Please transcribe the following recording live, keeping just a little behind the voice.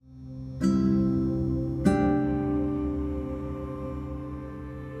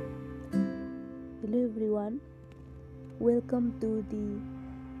everyone, welcome to the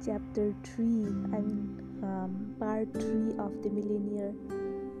chapter 3, part 3 of the millionaire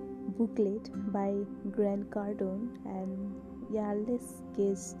booklet by Cardone. And yeah, let's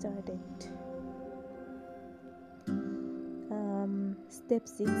get started. Step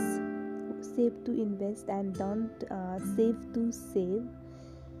 6, save to invest and don't save to save.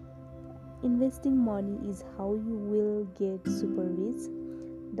 Investing money is how you will get super rich.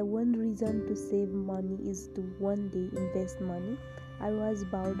 The one reason to save money is to one day invest money. I was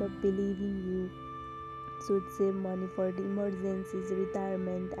bound of believing you should save money for the emergencies,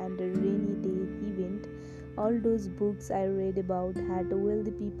 retirement, and a rainy day event. All those books I read about had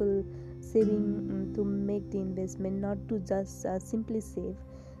wealthy people saving to make the investment, not to just simply save.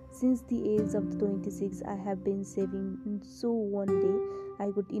 Since the age of 26, I have been saving so one day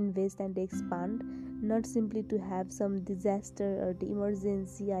I could invest and expand, not simply to have some disaster or the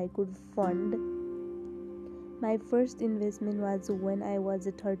emergency I could fund. My first investment was when I was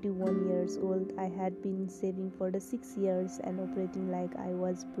 31 years old. I had been saving for the 6 years and operating like I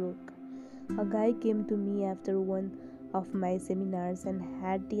was broke. A guy came to me after one of my seminars and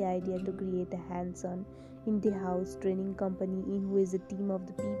had the idea to create a hands-on in the house training company in which a team of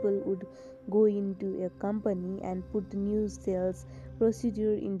the people would go into a company and put new sales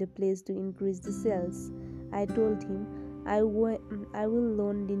procedure in the place to increase the sales. I told him I will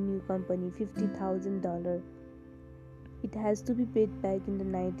loan the new company $50,000. It has to be paid back in the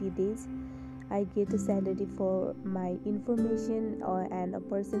 90 days. I get a salary for my information and a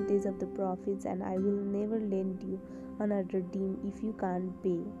percentage of the profits, and I will never lend you another dime if you can't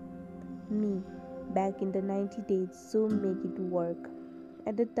pay me back in the 90 days, so make it work.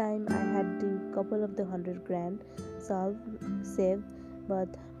 At the time, I had a couple of the 100 grand saved, but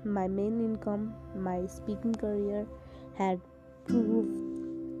my main income, my speaking career, had proved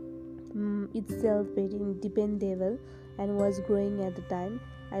itself very dependable and was growing at the time.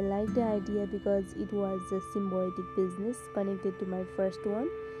 I liked the idea because it was a symbiotic business connected to my first one,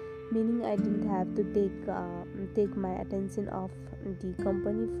 meaning I didn't have to take my attention off the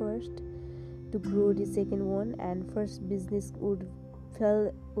company first to grow the second one, and first business would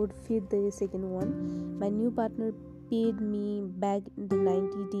feed the second one. My new partner paid me back in the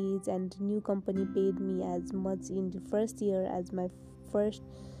 90 days, and the new company paid me as much in the first year as my first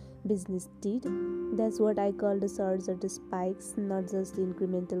business did. That's what I call the surge or the spikes, not just the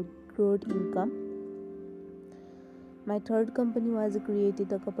incremental growth income. My third company was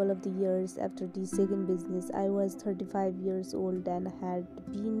created a couple of the years after the second business. I was 35 years old and had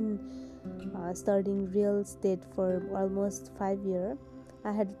been studying real estate for almost 5 years.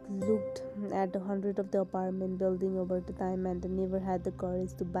 I had looked at 100 of the apartment building over the time and never had the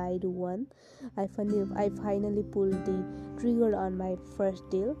courage to buy the one. I finally pulled the trigger on my first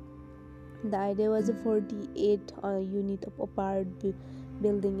deal. The idea was a 48 unit of apartment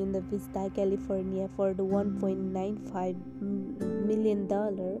building in the Vista, California for the $1.95 million,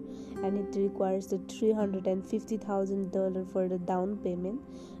 and it requires the $350,000 for the down payment.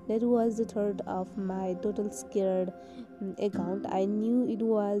 That was the third of my total scared account. I knew it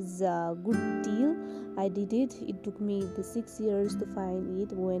was a good deal. I did it. It took me the 6 years to find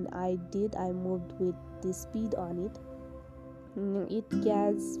it. When I did, I moved with the speed on it. It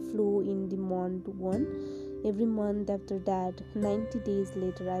cash flow in the month one. Every month after that, 90 days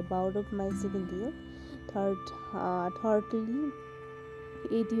later, I bought up my second deal. Thirdly,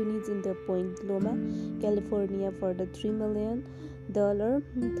 8 units in the Point Loma, California for the $3 million.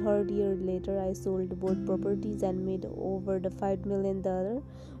 Third year later, I sold both properties and made over the $5 million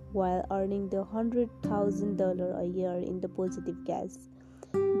while earning the $100,000 a year in the positive cash.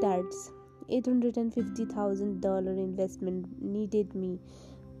 That's $850,000 investment needed me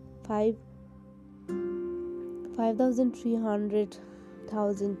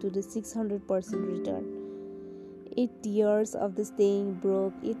 $5,300,000 to the 600% return. 8 years of the staying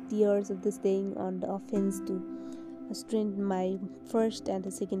broke, 8 years of the staying on the offense to strengthen my first and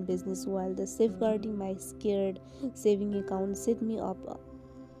the second business, while the safeguarding my scared saving account set me up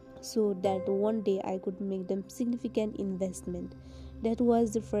so that one day I could make them significant investment. That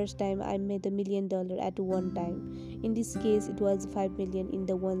was the first time I made $1 million at one time. In this case, it was $5 million in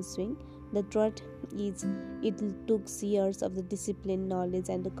the one swing. The truth is, it took years of the discipline, knowledge,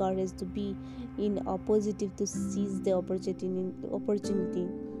 and the courage to be in a positive to seize the opportunity.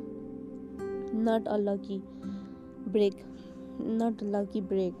 Not a lucky break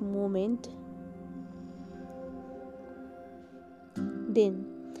moment. Then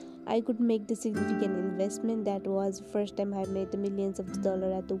I could make the significant investment. That was the first time I made the millions of the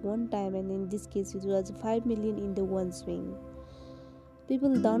dollar at the one time, and in this case it was $5 million in the one swing.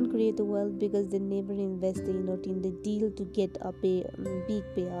 People don't create wealth because they never invest enough in the deal to get a big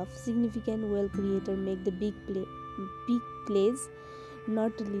payoff. Significant wealth creator make the big plays,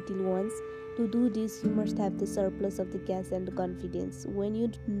 not the little ones. To do this, you must have the surplus of the cash and the confidence. When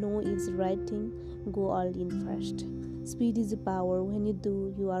you know it's the right thing, go all in first. Speed is a power. When you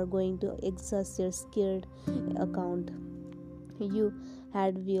do, you are going to exhaust your scared account you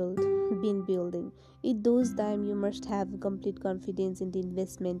had been building. In those time, you must have complete confidence in the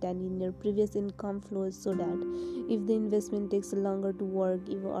investment and in your previous income flows, so that if the investment takes longer to work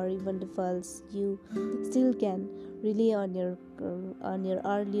or even fails, you still can rely on your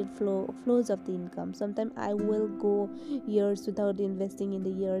earlier flows of the income. Sometimes I will go years without investing in the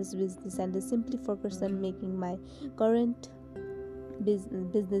year's business and simply focus on making my current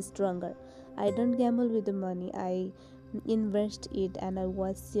business stronger. I don't gamble with the money. I invest it, and I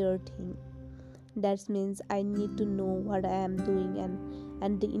was sure thing. That means I need to know what I am doing,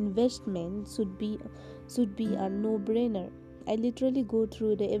 and the investment should be a no-brainer. I literally go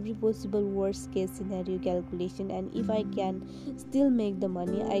through the every possible worst case scenario calculation, and if I can still make the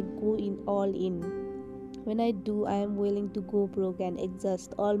money, I go in all in. When I do, I am willing to go broke and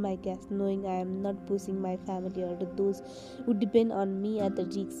exhaust all my cash, knowing I am not pushing my family or those who depend on me at the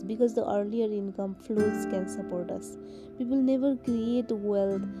risks, because the earlier income flows can support us. People never create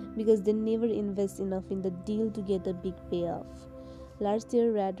wealth because they never invest enough in the deal to get a big payoff. Last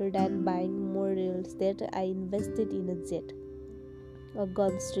year, rather than buying more real estate, I invested in a jet, a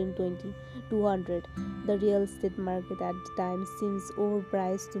Gulfstream 200. The real estate market at the time seems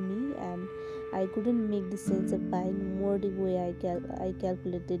overpriced to me, and I couldn't make the sense of buying more the way I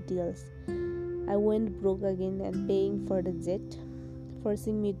calculated deals. I went broke again and paying for the jet,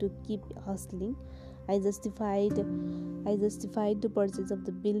 forcing me to keep hustling. I justified I justified the purchase of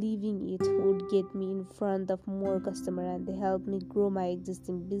the believing it would get me in front of more customer and help me grow my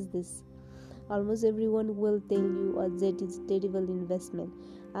existing business. Almost everyone will tell you a jet is a terrible investment.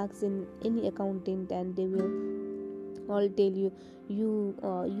 Ask in any accountant and they will all tell you you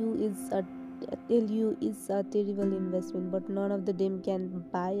is a tell you it's a terrible investment, but none of them can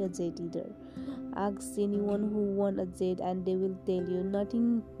buy a jet either. Ask anyone who won a jet and they will tell you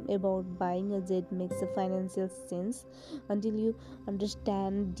nothing about buying a jet makes a financial sense until you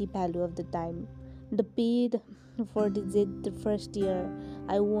understand the value of the time. The paid for the jet the first year.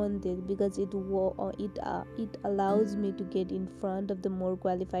 I want it because it allows me to get in front of the more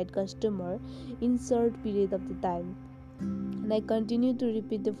qualified customer in short period of the time. And I continue to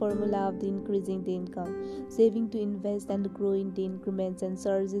repeat the formula of the increasing the income, saving to invest and grow in the increments and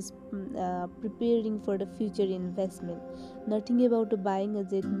services, preparing for the future investment. Nothing about buying a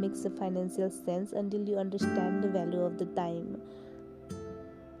jet makes a financial sense until you understand the value of the time.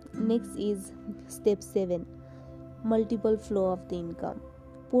 Next is step 7: multiple flow of the income.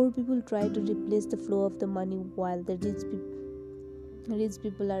 Poor people try to replace the flow of the money while the rich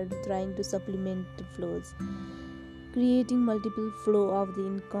people are trying to supplement the flows. Creating multiple flow of the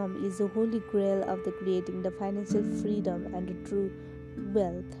income is the holy grail of the creating the financial freedom and the true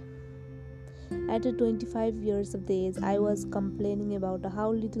wealth. At 25 years of age, I was complaining about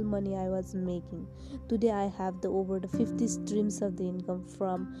how little money I was making. Today, I have the over the 50 streams of the income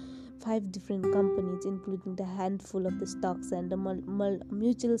from 5 different companies, including the handful of the stocks and the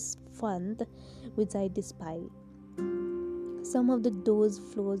mutual fund, which I despise. Some of those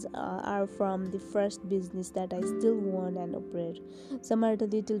flows are from the first business that I still own and operate. Some are the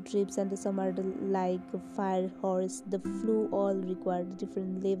little trips and some are the like fire horse. The flow all require a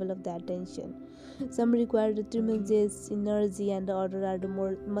different level of the attention. Some require the tremendous energy and the other are the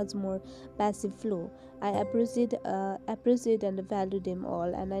much more passive flow. I appreciate and value them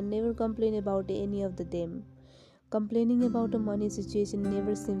all, and I never complain about any of them. Complaining about a money situation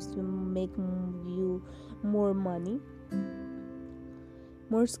never seems to make you more money.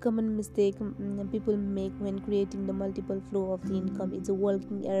 Most common mistake people make when creating the multiple flow of the income is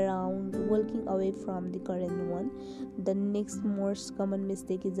walking away from the current one. The next most common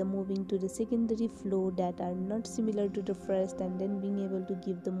mistake is moving to the secondary flow that are not similar to the first and then being able to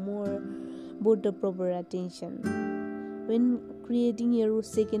give the more both the proper attention. When creating your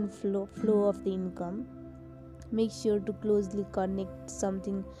second flow of the income, make sure to closely connect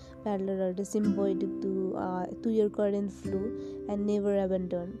something parallel or symbiotic to your current flow and never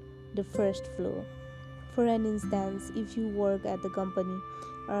abandon the first flow. For an instance, if you work at the company,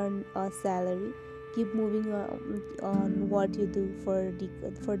 earn a salary, keep moving on what you do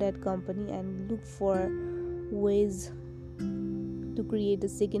for that company and look for ways to create a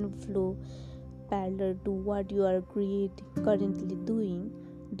second flow parallel to what you are currently doing.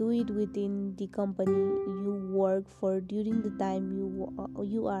 Do it within the company you work for during the time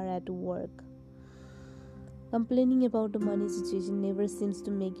you are at work. Complaining about the money situation never seems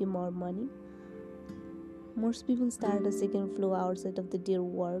to make you more money. Most people start a second flow outside of their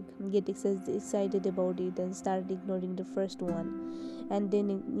work, get excited about it, and start ignoring the first one, and then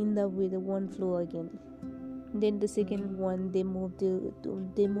end up with one flow again. Then the second one they moved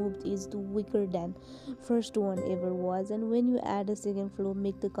is to weaker than first one ever was. And when you add a second flow,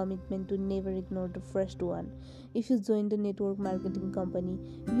 make the commitment to never ignore the first one. If you join the network marketing company,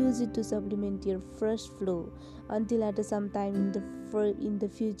 use it to supplement your first flow until at some time in the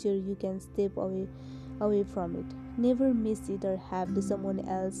future you can step away from it. Never miss it or have someone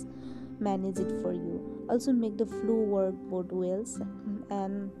else manage it for you. Also make the flow work both ways,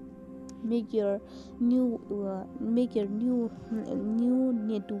 and make your new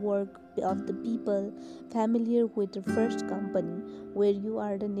network of the people familiar with the first company where you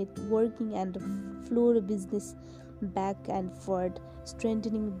are the networking and the flow business back and forth,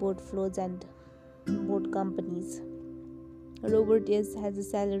 strengthening both flows and both companies. Robert S. has a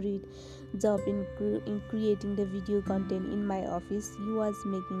salaried job in creating the video content in my office. He was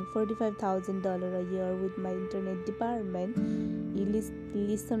making $45,000 a year with my internet department. He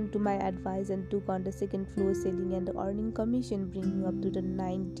listened to my advice and took on the second floor selling and earning commission, bringing up to the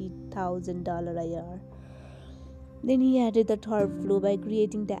 $90,000 a year. Then he added the third floor by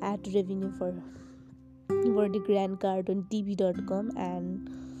creating the ad revenue for the Grand Cardone TV.com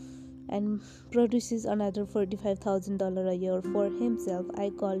and produces another $45,000 a year for himself. I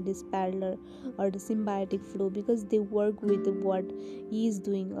call this parallel or the symbiotic flow because they work with what he is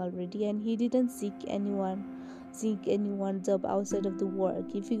doing already, and he didn't seek anyone's job outside of the work.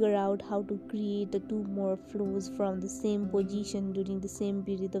 He figured out how to create the two more flows from the same position during the same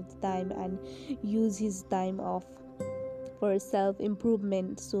period of time and use his time off for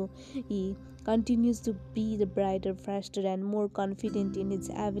self-improvement, so he continues to be the brighter, faster, and more confident in his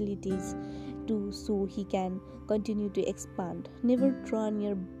abilities so he can continue to expand. Never turn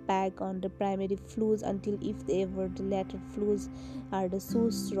your back on the primary flows until if ever the latter flows are so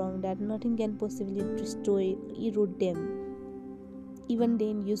strong that nothing can possibly erode them. Even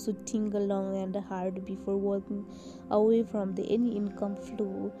then, you should think long and hard before walking away from any income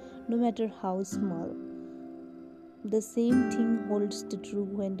flow, no matter how small. The same thing holds true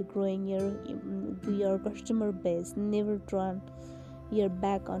when growing your customer base. Never turn your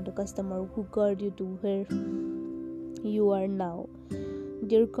back on the customer who got you to where you are now.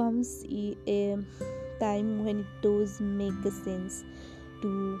 There comes a time when it does make sense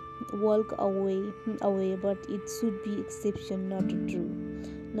to walk away, but it should be exception, not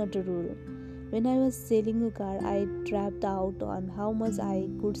a rule. When I was selling a car, I trapped out on how much I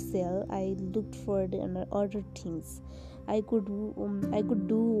could sell. I looked for the other things I could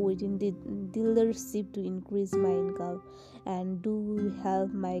do within the dealership to increase my income and do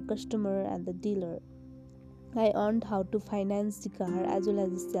help my customer and the dealer. I learned how to finance the car as well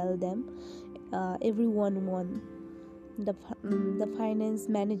as sell them. Everyone won. The finance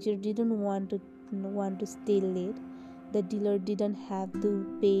manager didn't want to stay late. The dealer didn't have to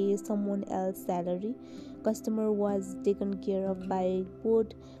pay someone else's salary. Customer was taken care of by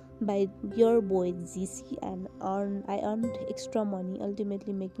your boy GC, and I earned extra money,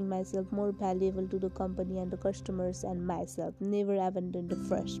 ultimately making myself more valuable to the company and the customers and myself. Never abandon the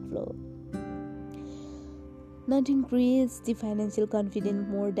first flow. Nothing creates the financial confidence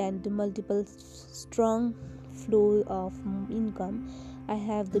more than the multiple strong flow of income. I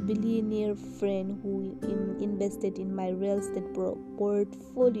have the billionaire friend who invested in my real estate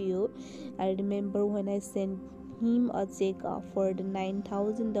portfolio. I remember when I sent him a check for the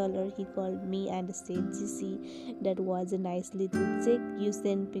 $9,000, he called me and said, "GC, that was a nice little check you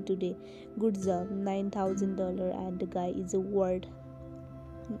sent me today. Good job, $9,000, and the guy is worth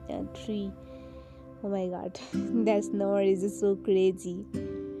three." Oh my god, that's number is so crazy.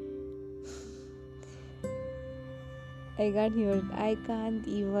 I can't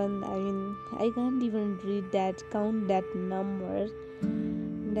even read that, count that number.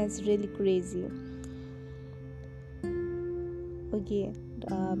 That's really crazy. Okay,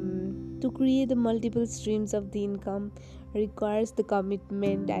 to create the multiple streams of the income requires the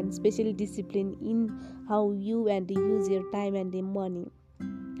commitment and special discipline in how you use your time and the money.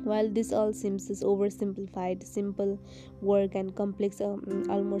 While this all seems oversimplified, simple work and complex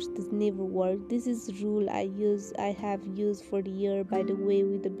almost never work. This is rule I have used for the year. By the way,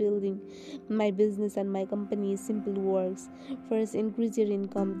 with the building my business and my company, simple works. First, increase your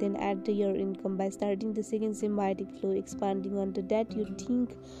income, then add to your income by starting the second symbiotic flow, expanding onto that. You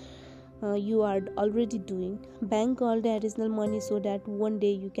think you are already doing. Bank all the additional money so that one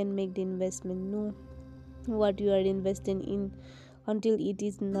day you can make the investment. Know what you are investing in until it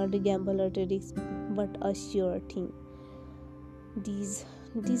is not a gamble or a risk but a sure thing. These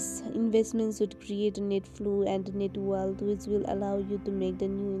investments would create a net flow and net wealth which will allow you to make the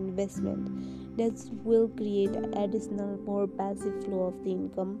new investment that will create additional more passive flow of the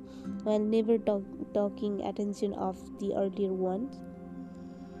income while never talking attention of the earlier ones.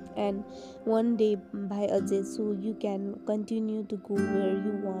 And one day by a jet so you can continue to go where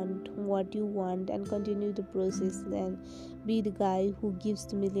you want what you want and continue the process and be the guy who gives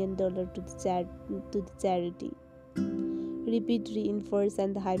 $1 million to the charity. Repeat, reinforce,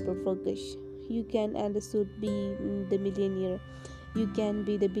 and hyper focus. You can and should be the millionaire. You can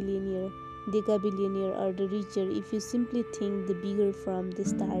be the billionaire, the billionaire, or the richer if you simply think the bigger from the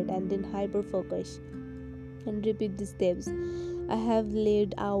start and then hyper focus and repeat the steps I have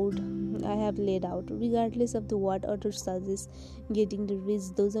laid out. Regardless of the what others suggest, getting the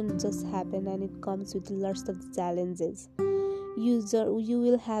rich doesn't just happen, and it comes with lots of challenges. You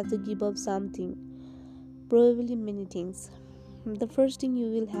will have to give up something, probably many things. The first thing you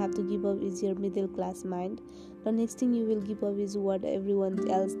will have to give up is your middle class mind. The next thing you will give up is what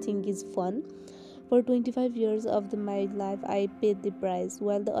everyone else thinks is fun. For 25 years of my life, I paid the price,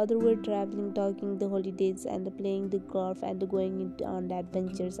 while the other were traveling, talking the holidays, and playing the golf and going on the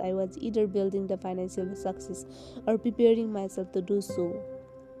adventures. I was either building the financial success or preparing myself to do so.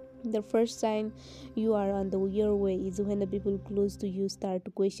 The first sign you are on your way is when the people close to you start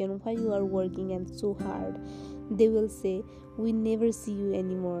to question why you are working and so hard. They will say, "We never see you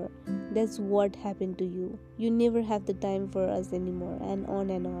anymore. That's what happened to you. You never have the time for us anymore," and on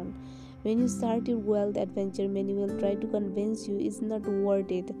and on. When you start your wealth adventure, many will try to convince you it's not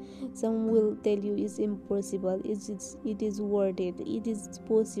worth it. Some will tell you it's impossible. It is worth it. It is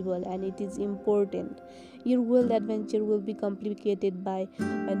possible and it is important. Your wealth adventure will be complicated by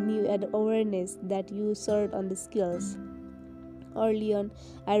a new awareness that you sort on the skills. Early on,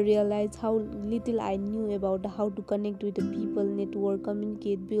 I realized how little I knew about how to connect with the people, network,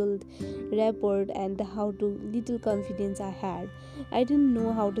 communicate, build rapport, and how little confidence I had. I didn't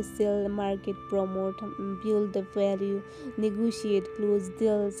know how to sell, market, promote, build the value, negotiate, close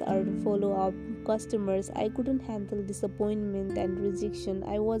deals, or follow up customers. I couldn't handle disappointment and rejection.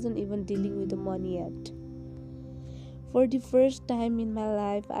 I wasn't even dealing with the money yet. For the first time in my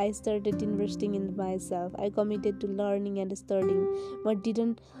life, I started investing in myself. I committed to learning and studying, but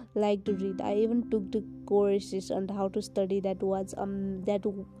didn't like to read. I even took the courses on how to study that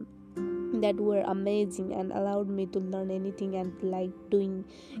were amazing and allowed me to learn anything and like doing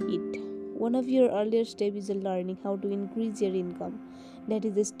it. One of your earlier steps is learning how to increase your income. That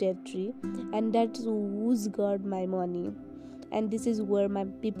is step 3, and that's who's got my money. And this is where my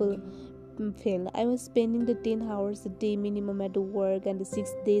people fail. I was spending the 10 hours a day minimum at work and the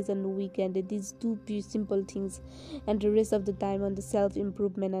 6 days on the weekend. These two simple things, and the rest of the time on the self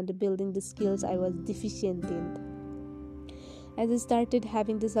improvement and the building the skills I was deficient in. As I started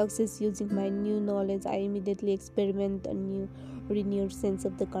having the success using my new knowledge, I immediately experienced a new renewed sense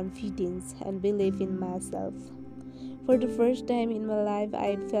of the confidence and belief in myself. For the first time in my life,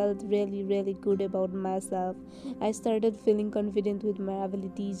 I felt really, really good about myself. I started feeling confident with my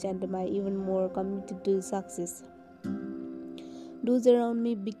abilities and am even more committed to success. Those around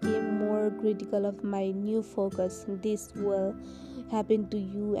me became more critical of my new focus. This will happen to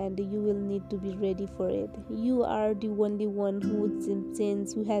you and you will need to be ready for it. You are the only one who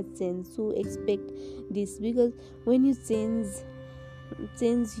has sense, so expect this, because when you change,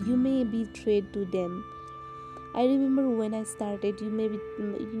 you may be threat to them. I remember when I started,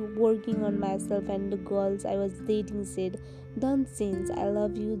 you working on myself, and the girls I was dating said, "Don't change. I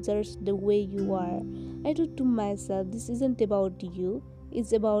love you just the way you are." I thought to myself, this isn't about you,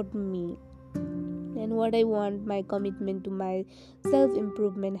 it's about me. And what I want, my commitment to my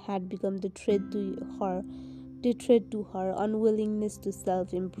self-improvement had become the threat to her unwillingness to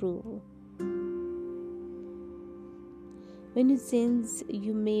self-improve. When you change,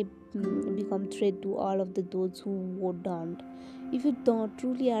 you may become threat to all of those who don't. If you don't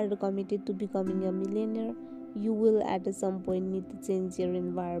truly are committed to becoming a millionaire, you will at some point need to change your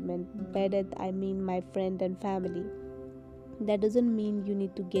environment. By that I mean my friend and family. That doesn't mean you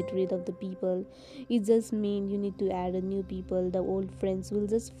need to get rid of the people. It just means you need to add a new people. The old friends will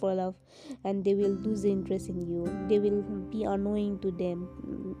just fall off and they will lose interest in you. They will be annoying to them.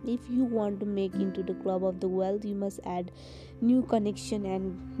 If you want to make into the club of the wealth, you must add new connection,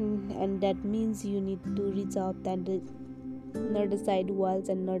 and that means you need to reach up and not the side walls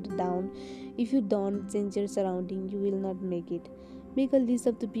and not down. If you don't change your surrounding, you will not make it. Make a list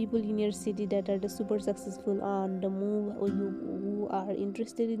of the people in your city that are the super successful on the move, or you who are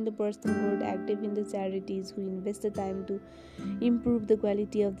interested in the personal growth, active in the charities, who invest the time to improve the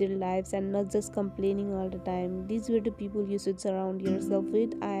quality of their lives and not just complaining all the time. These were the people you should surround yourself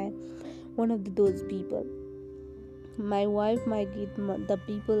with. I one of those people. My wife, my kid, the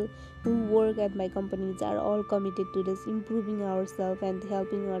people who work at my companies are all committed to this improving ourselves and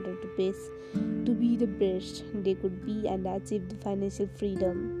helping others to be the best they could be and achieve the financial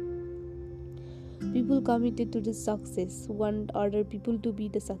freedom. People committed to the success want other people to be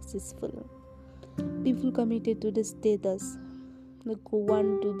the successful. People committed to the status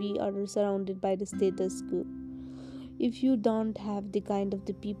want to be others surrounded by the status quo. If you don't have the kind of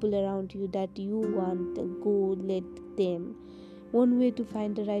the people around you that you want, go let them. One way to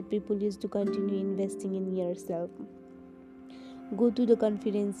find the right people is to continue investing in yourself. Go to the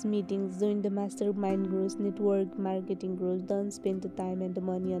conference meetings, join the mastermind groups, network marketing groups. Don't spend the time and the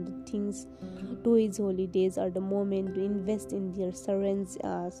money on the things, toys, holidays, or the moment to invest in your surest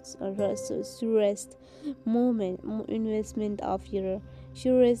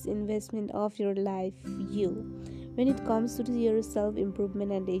investment of your life. You. When it comes to your self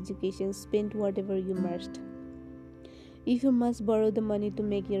improvement and education, spend whatever you must. If you must borrow the money to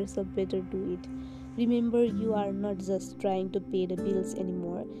make yourself better, do it. Remember, you are not just trying to pay the bills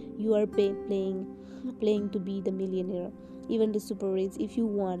anymore. You are playing to be the millionaire, even the super rich if you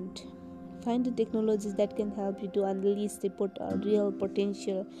want. Find the technologies that can help you to unleash the real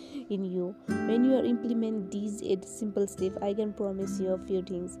potential in you. When you are implement these 8 simple steps, I can promise you a few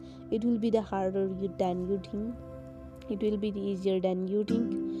things. It will be the harder than you think. It will be easier than you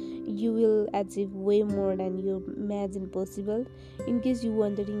think. You will achieve way more than you imagine possible. In case you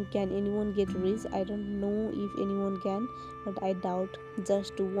wondering, can anyone get rich? I don't know if anyone can, but I doubt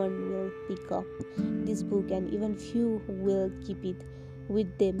just one will pick up this book and even few will keep it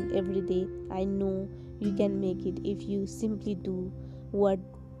with them every day. I know you can make it if you simply do what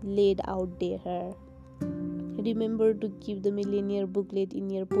laid out there. Remember to keep the millionaire booklet in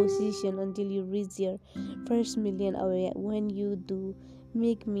your possession until you reach your first million away. When you do,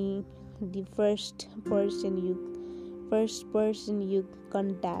 make me the first person you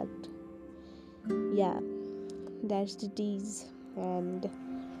contact. Yeah, that's the tease. And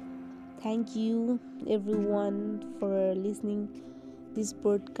thank you everyone for listening this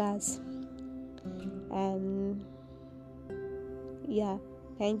podcast. And yeah,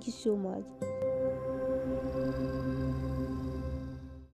 thank you so much.